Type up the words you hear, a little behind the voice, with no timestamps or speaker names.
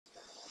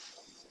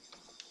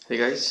Hey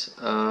guys,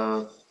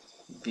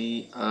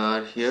 we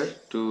are here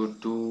to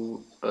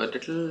do a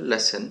little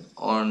lesson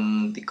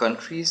on the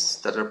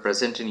countries that are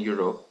present in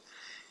Europe,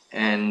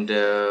 and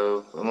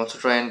I'm also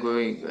try and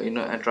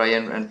and try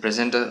and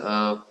present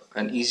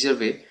an easier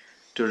way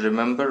to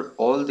remember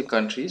all the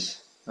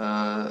countries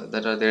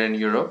that are there in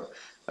Europe,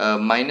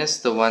 minus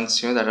the ones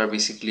that are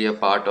basically a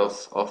part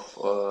of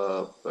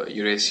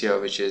Eurasia,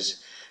 which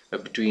is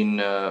between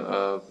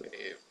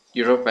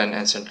Europe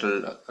and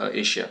Central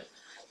Asia,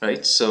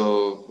 right?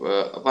 So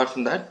apart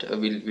from that,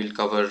 we'll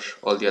cover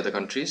all the other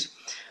countries.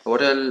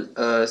 What I'll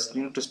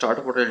to start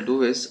off, what I'll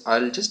do is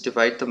I'll just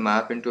divide the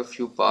map into a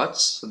few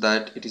parts so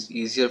that it is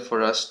easier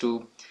for us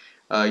to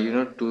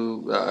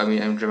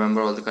and remember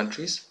all the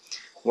countries.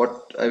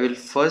 What I will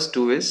first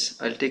do is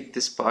I'll take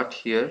this part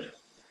here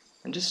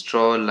and just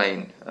draw a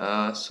line.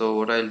 So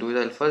what I'll do is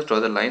I'll first draw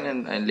the line,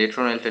 and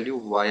later on I'll tell you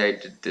why I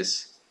did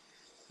this,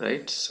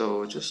 right?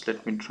 So just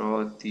let me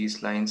draw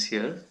these lines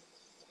here.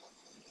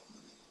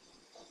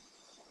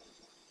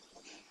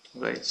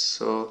 Right,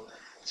 so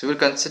we'll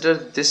consider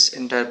this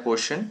entire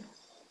portion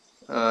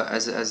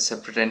as a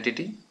separate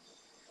entity.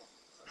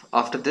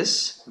 After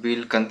this,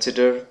 we'll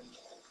consider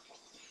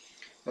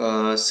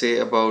say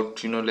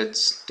about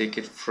let's take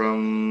it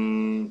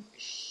from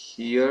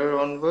here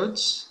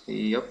onwards.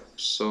 Yep.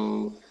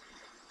 So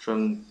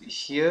from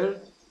here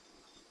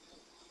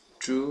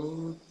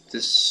to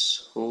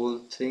this whole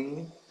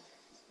thing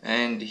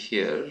and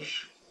here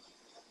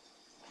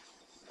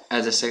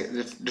as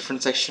a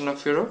different section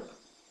of Europe,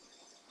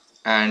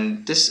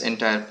 and this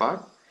entire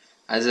part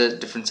as a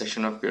different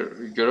section of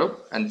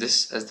Europe, and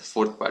this as the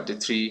fourth part, the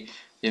three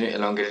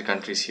elongated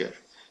countries here.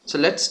 So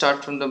let's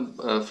start from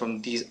the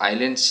from these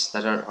islands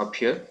that are up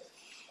here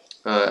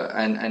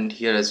and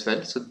here as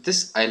well. So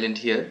this island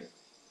here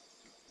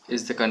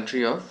is the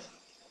country of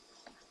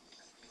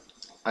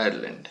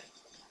Ireland,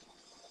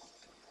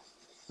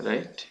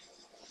 right?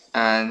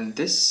 And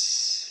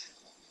this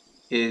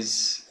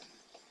is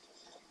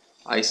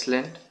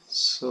Iceland.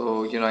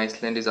 So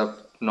Iceland is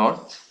up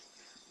north.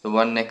 The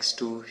one next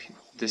to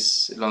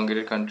this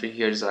elongated country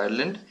here is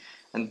Ireland,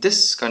 and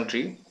this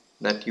country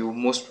that you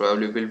most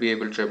probably will be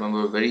able to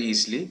remember very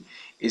easily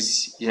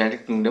is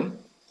United Kingdom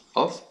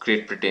of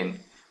Great Britain,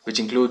 which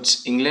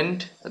includes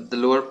England at the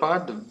lower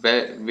part,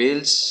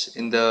 Wales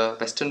in the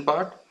western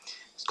part,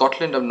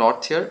 Scotland up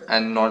north here,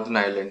 and Northern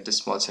Ireland, this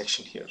small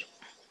section here.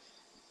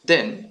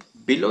 Then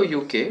below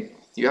UK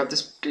you have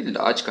this pretty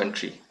large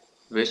country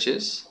which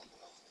is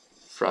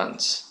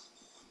France,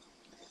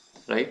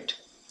 right?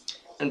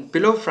 And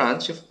below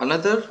France you have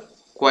another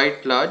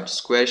quite large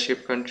square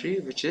shaped country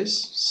which is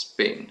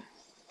Spain.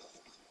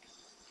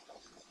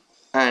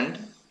 And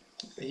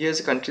here's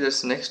a country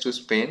that's next to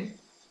Spain,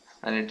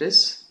 and it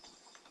is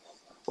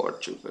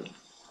Portugal,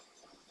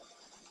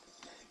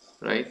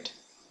 right?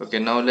 Okay,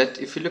 now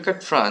if you look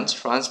at France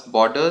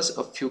borders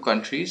a few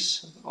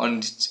countries on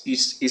its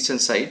eastern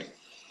side.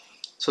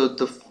 So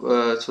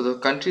the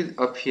country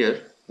up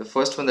here, the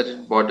first one that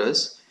it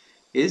borders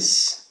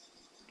is,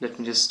 let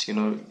me just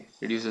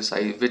reduce the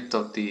size width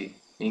of the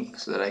ink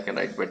so that I can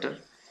write better.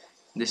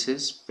 This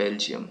is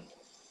Belgium.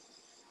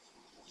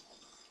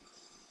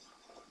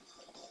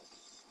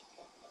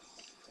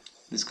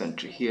 This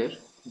country here,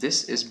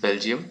 this is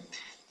Belgium.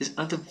 There's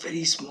another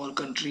very small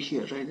country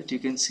here, right, that you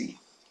can see.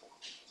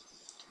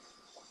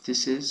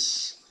 This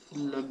is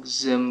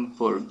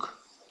Luxembourg.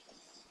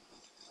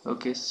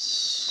 Okay,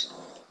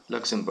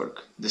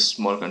 Luxembourg, this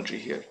small country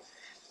here.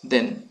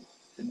 Then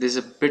there's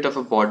a bit of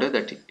a border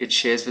that it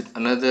shares with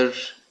another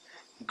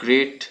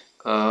great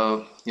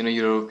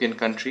European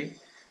country,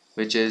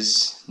 which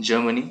is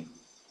Germany.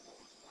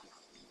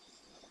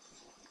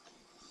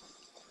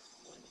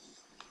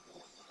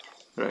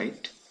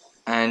 Right,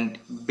 and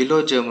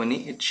below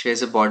Germany it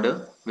shares a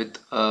border with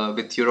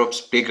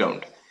Europe's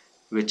playground,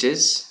 which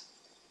is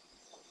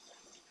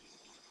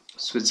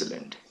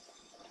Switzerland.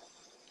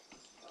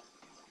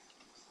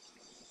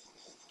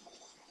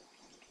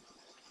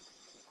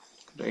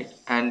 Right,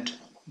 and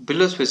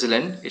below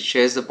Switzerland it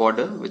shares the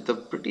border with a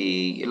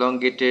pretty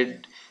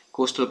elongated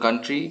coastal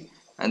country,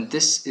 and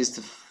this is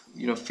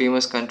the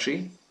famous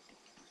country,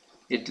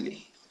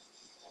 Italy.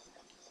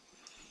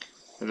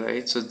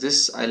 Right, so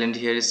this island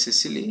here is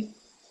Sicily,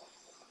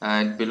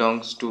 and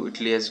belongs to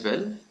Italy as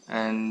well,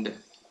 and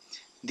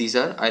these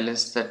are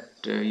islands that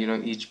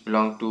each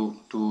belong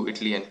to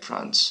Italy and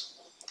France.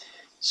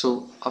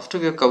 So after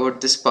we have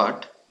covered this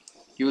part,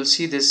 you will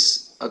see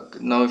this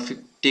now if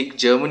you take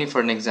Germany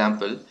for an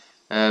example,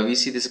 we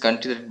see this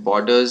country that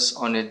borders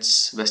on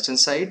its western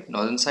side,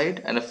 northern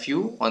side, and a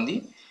few on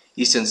the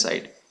eastern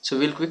side. So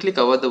we'll quickly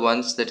cover the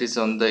ones that is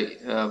on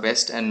the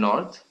west and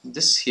north.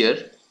 This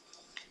here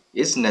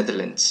is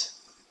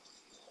Netherlands.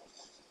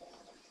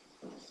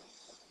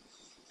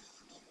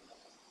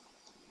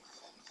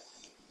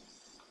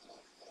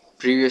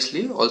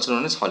 Previously also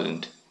known as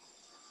Holland.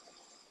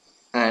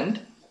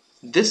 And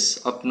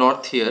this up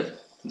north here,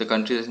 the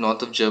country that's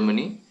north of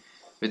Germany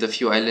with a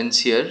few islands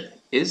here,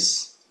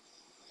 is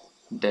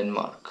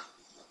Denmark.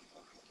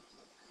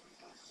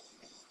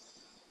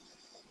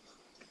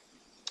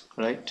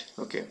 right?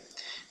 Okay.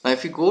 Now,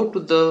 if you go to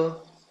the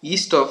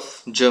east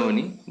of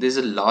Germany, there's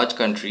a large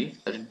country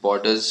that it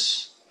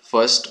borders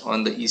first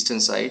on the eastern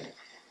side.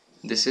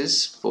 This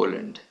is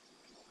Poland.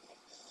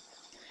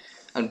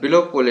 And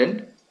below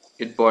Poland,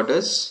 it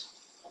borders,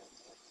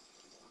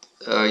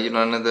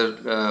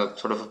 another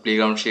sort of a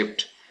playground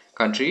shaped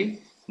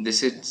country.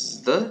 This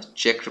is the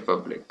Czech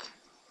Republic,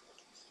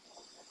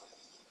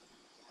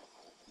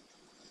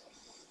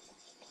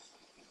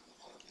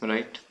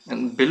 right?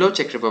 And below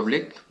Czech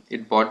Republic,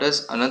 it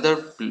borders another,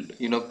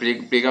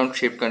 playground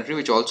shaped country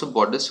which also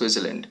borders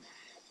Switzerland.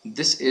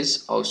 This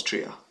is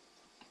Austria.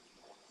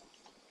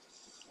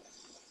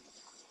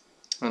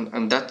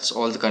 And that's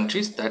all the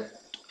countries that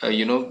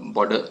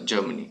border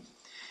Germany.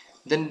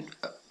 Then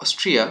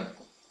Austria,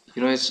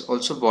 is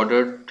also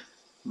bordered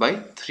by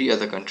three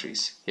other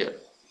countries here.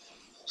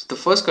 So the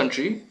first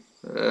country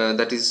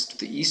that is to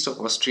the east of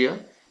Austria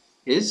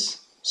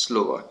is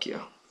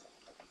Slovakia.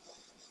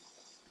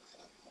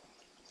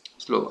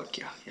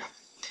 Slovakia, yeah.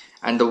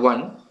 And the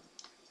one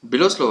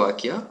below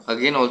Slovakia,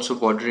 again also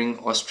bordering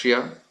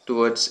Austria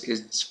towards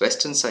its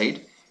western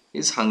side,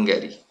 is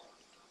Hungary,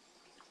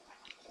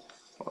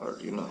 or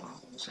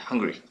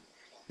Hungary,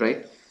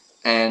 right?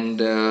 And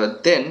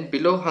then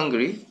below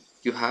Hungary,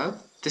 you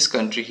have this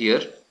country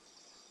here,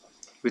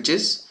 which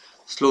is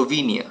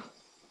Slovenia.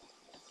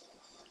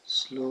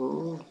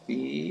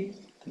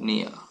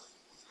 Slovenia.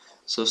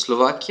 So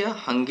Slovakia,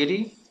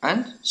 Hungary,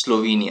 and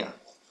Slovenia,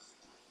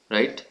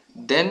 right?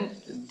 Then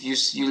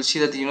you'll see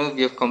that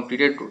we have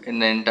completed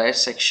an entire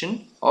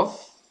section of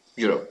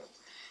Europe.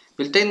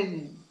 We'll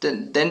then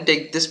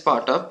take this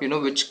part up,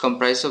 which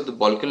comprises of the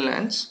Balkan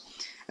lands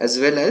as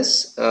well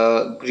as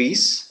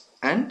Greece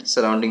and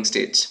surrounding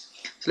states.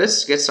 So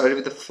let's get started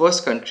with the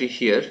first country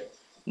here,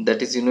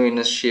 that is in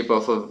a shape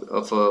of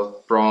a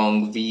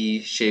prong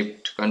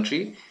V-shaped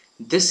country.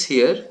 This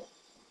here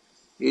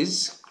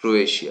is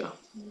Croatia.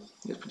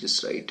 Let me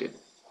just write it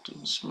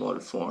in small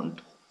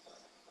font.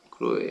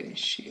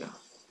 Croatia.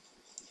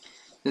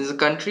 This is a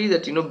country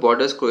that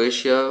borders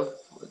Croatia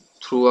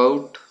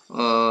throughout,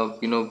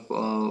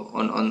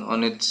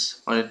 on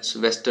its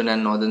western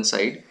and northern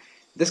side.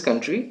 This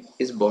country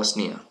is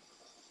Bosnia.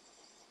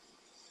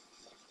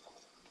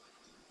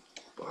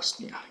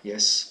 Bosnia,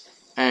 yes.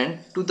 And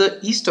to the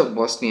east of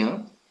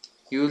Bosnia,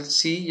 you will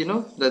see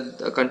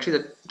that a country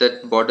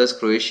that borders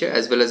Croatia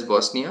as well as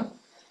Bosnia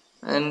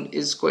and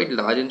is quite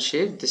large in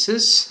shape. This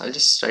is, I'll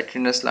just write it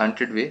in a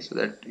slanted way so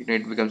that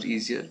it becomes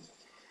easier.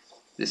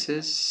 This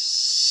is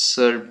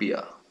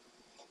Serbia,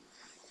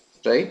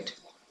 right?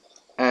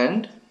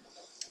 And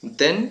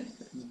then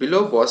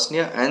below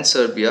Bosnia and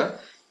Serbia,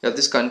 you have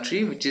this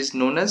country which is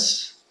known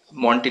as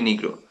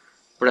Montenegro.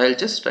 But I'll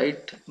just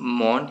write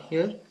Mon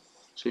here.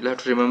 So you'll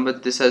have to remember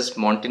this as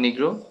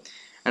Montenegro.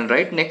 And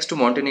right next to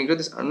Montenegro,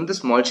 there's another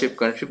small shaped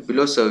country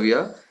below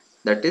Serbia,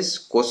 that is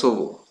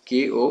Kosovo.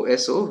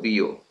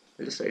 Kosovo.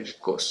 I'll just write it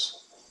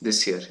Kos.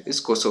 This here is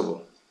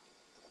Kosovo.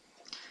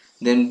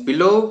 Then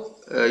below,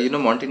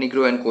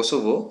 Montenegro and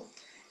Kosovo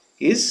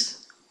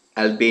is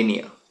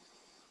Albania.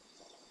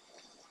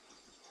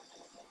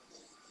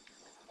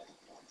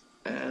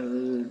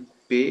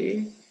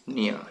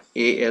 Albania,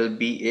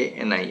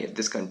 Albania,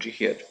 this country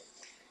here.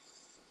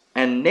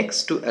 And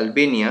next to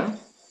Albania,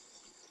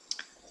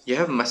 you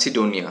have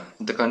Macedonia,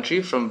 the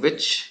country from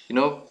which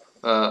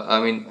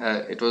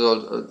it was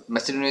all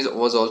Macedonia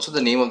was also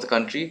the name of the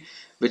country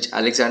which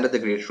Alexander the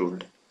Great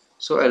ruled.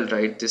 So I'll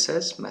write this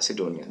as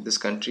Macedonia. This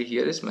country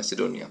here is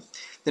Macedonia.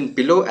 Then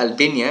below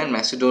Albania and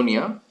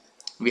Macedonia,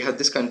 we have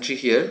this country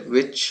here,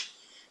 which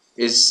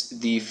is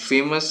the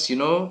famous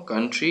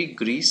country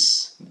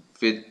Greece,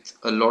 with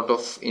a lot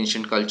of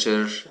ancient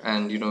culture,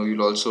 and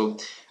you'll also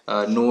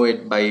know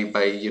it by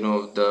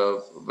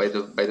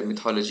the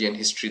mythology and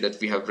history that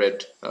we have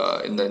read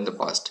in the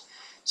past.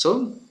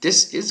 So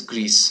this is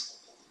Greece,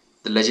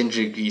 the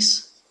legendary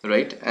Greece,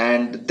 right?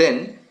 And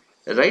then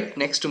right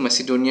next to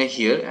Macedonia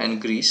here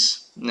and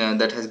Greece,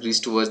 that has Greece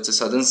towards the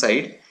southern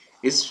side,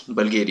 is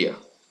Bulgaria.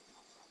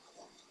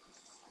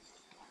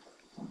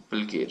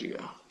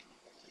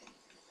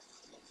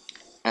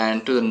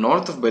 And to the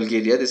north of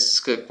Bulgaria, this is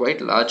a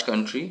quite large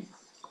country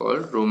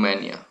called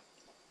Romania.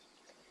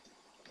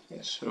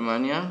 Yes,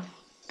 Romania.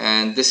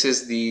 And this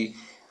is the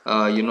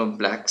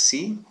Black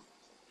Sea,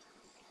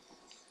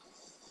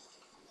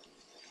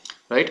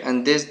 right?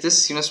 And there's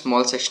this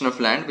small section of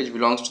land which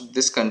belongs to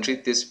this country,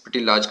 this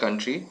pretty large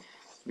country,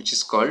 which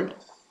is called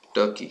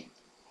Turkey,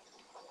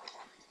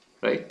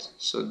 right?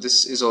 So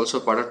this is also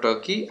part of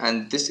Turkey,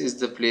 and this is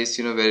the place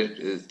where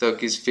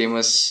Turkey's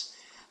famous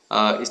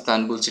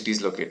Istanbul city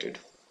is located.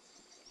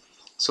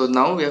 So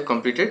now we have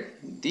completed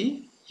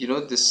the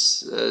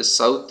this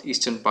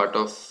southeastern part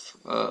of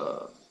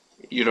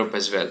Europe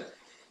as well.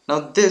 Now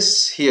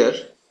this here,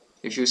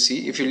 if you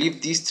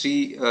leave these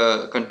three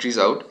countries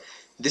out,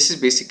 this is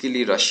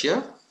basically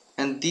Russia,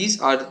 and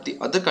these are the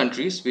other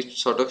countries which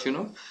sort of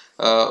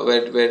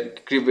were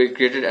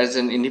created as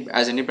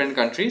independent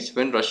countries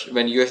when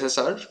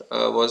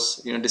USSR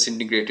was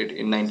disintegrated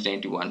in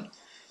 1991.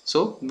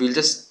 So we'll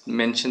just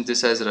mention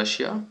this as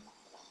Russia.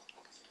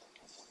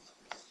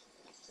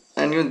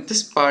 And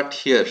this part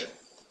here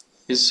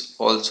is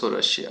also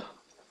Russia,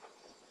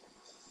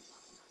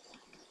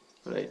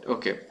 right?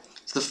 Okay,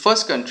 so the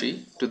first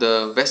country to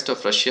the west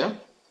of Russia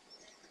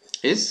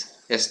is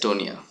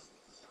Estonia,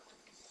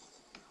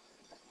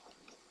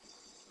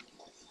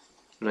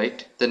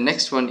 right? The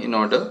next one in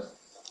order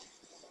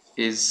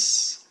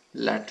is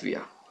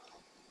Latvia,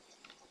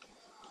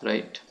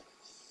 right?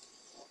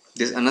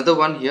 There's another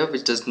one here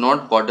which does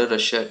not border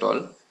Russia at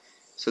all.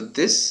 So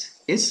this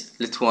is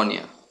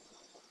Lithuania.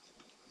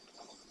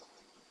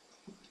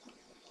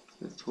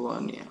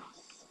 Lithuania.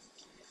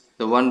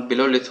 The one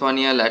below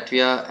Lithuania,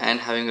 Latvia, and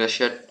having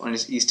Russia on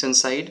its eastern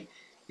side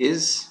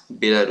is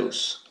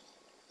Belarus.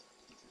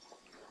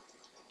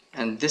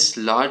 And this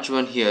large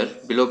one here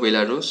below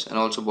Belarus and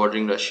also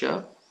bordering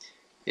Russia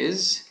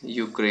is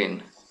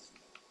Ukraine.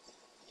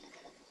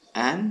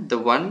 And the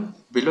one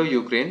below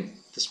Ukraine,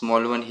 the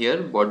small one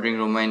here bordering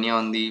Romania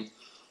on the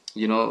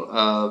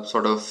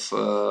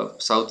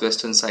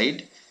southwestern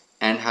side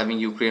and having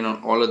Ukraine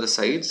on all other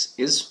sides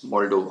is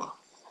Moldova.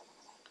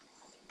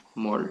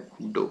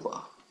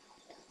 Moldova,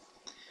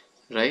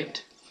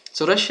 right?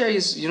 So Russia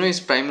is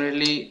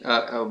primarily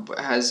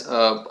has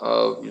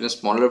a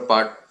smaller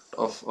part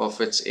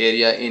of its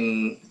area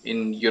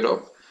in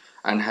Europe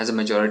and has a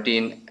majority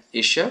in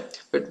Asia,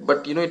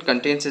 but it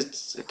contains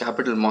its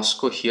capital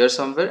Moscow here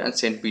somewhere and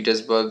St.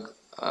 Petersburg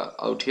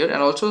out here,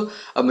 and also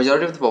a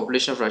majority of the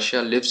population of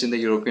Russia lives in the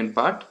European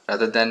part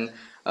rather than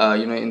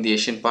in the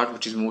Asian part,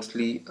 which is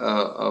mostly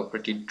a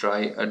pretty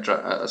dry,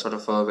 sort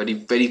of a very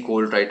very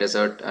cold dry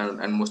desert,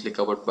 and mostly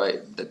covered by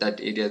that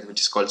area which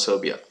is called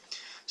Serbia.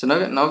 So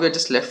now we are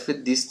just left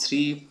with these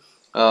three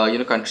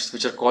countries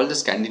which are called the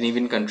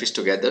Scandinavian countries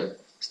together.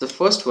 So the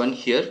first one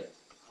here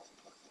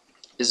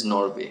is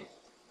Norway,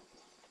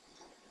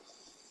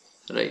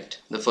 right?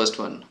 The first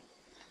one,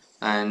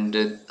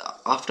 and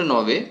after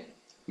Norway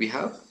we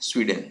have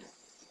Sweden,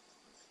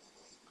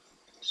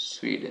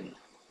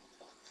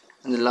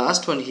 and the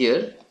last one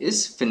here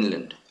is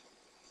Finland,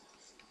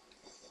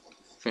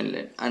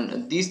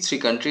 and these three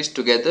countries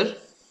together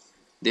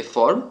they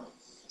form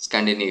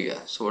Scandinavia.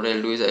 So what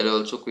I'll do is I'll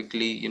also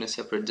quickly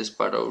separate this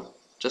part out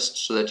just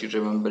so that you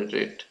remember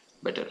it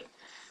better.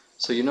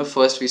 So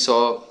first we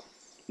saw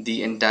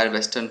the entire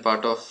western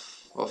part of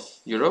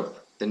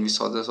Europe, then we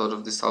saw the sort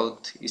of the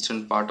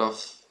southeastern part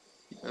of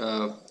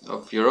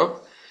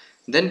Europe,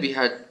 then we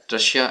had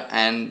Russia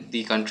and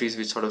the countries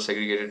which sort of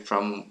segregated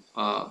from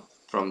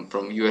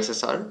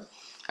USSR,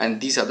 and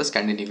these are the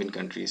Scandinavian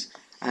countries,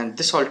 and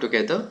this all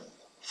together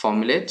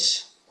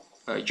formulates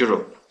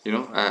Europe,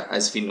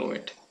 as we know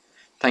it.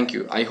 Thank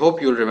you. I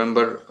hope you'll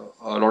remember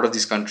a lot of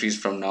these countries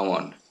from now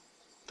on.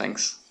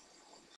 Thanks.